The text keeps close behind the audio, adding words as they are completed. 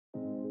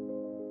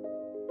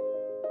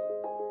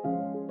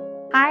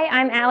Hi,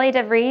 I'm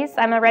Devries.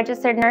 I'm a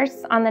registered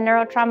nurse on the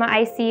Neuro-trauma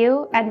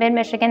ICU at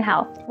MidMichigan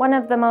Health. One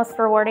of the most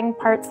rewarding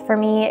parts for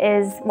me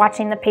is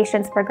watching the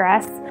patients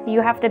progress.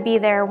 You have to be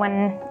there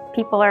when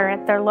people are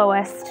at their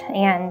lowest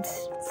and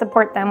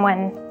support them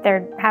when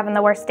they're having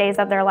the worst days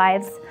of their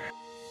lives.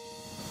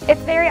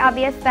 It's very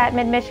obvious that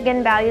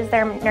MidMichigan values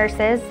their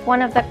nurses.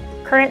 One of the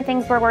current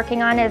things we're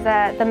working on is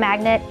the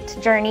magnet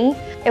journey.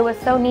 It was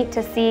so neat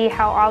to see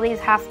how all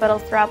these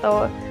hospitals throughout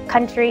the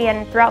country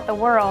and throughout the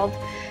world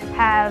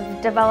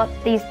have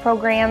developed these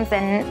programs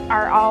and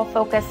are all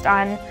focused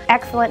on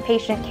excellent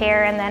patient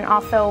care and then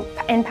also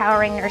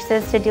empowering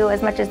nurses to do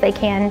as much as they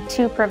can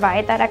to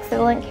provide that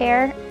excellent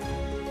care.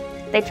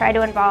 They try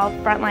to involve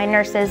frontline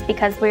nurses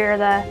because we're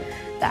the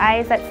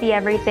eyes that see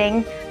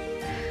everything.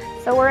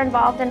 So we're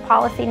involved in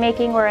policy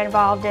making, we're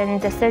involved in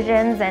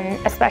decisions,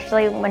 and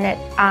especially when it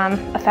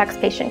affects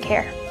patient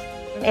care.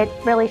 It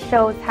really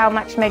shows how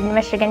much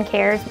MidMichigan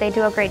cares. They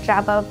do a great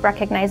job of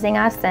recognizing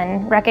us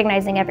and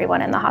recognizing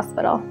everyone in the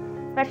hospital.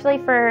 Especially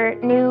for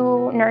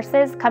new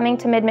nurses coming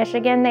to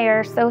MidMichigan, they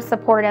are so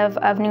supportive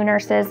of new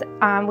nurses.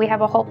 We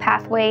have a whole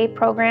pathway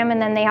program,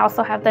 and then they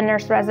also have the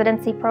nurse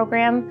residency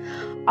program.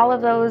 All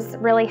of those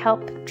really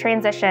help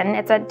transition.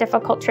 It's a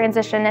difficult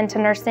transition into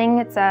nursing.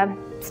 It's a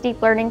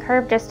steep learning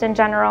curve just in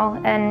general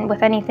and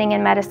with anything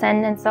in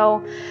medicine, and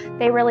so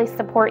they really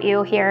support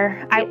you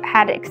here. I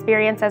had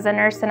experience as a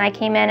nurse and I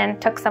came in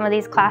and took some of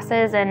these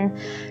classes and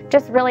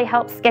just really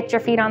helps get your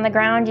feet on the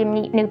ground. You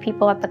meet new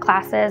people at the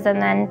classes and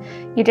then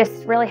you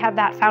just really have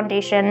that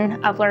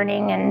foundation of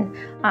learning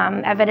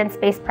and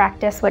evidence-based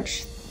practice,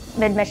 which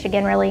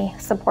MidMichigan really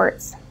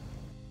supports.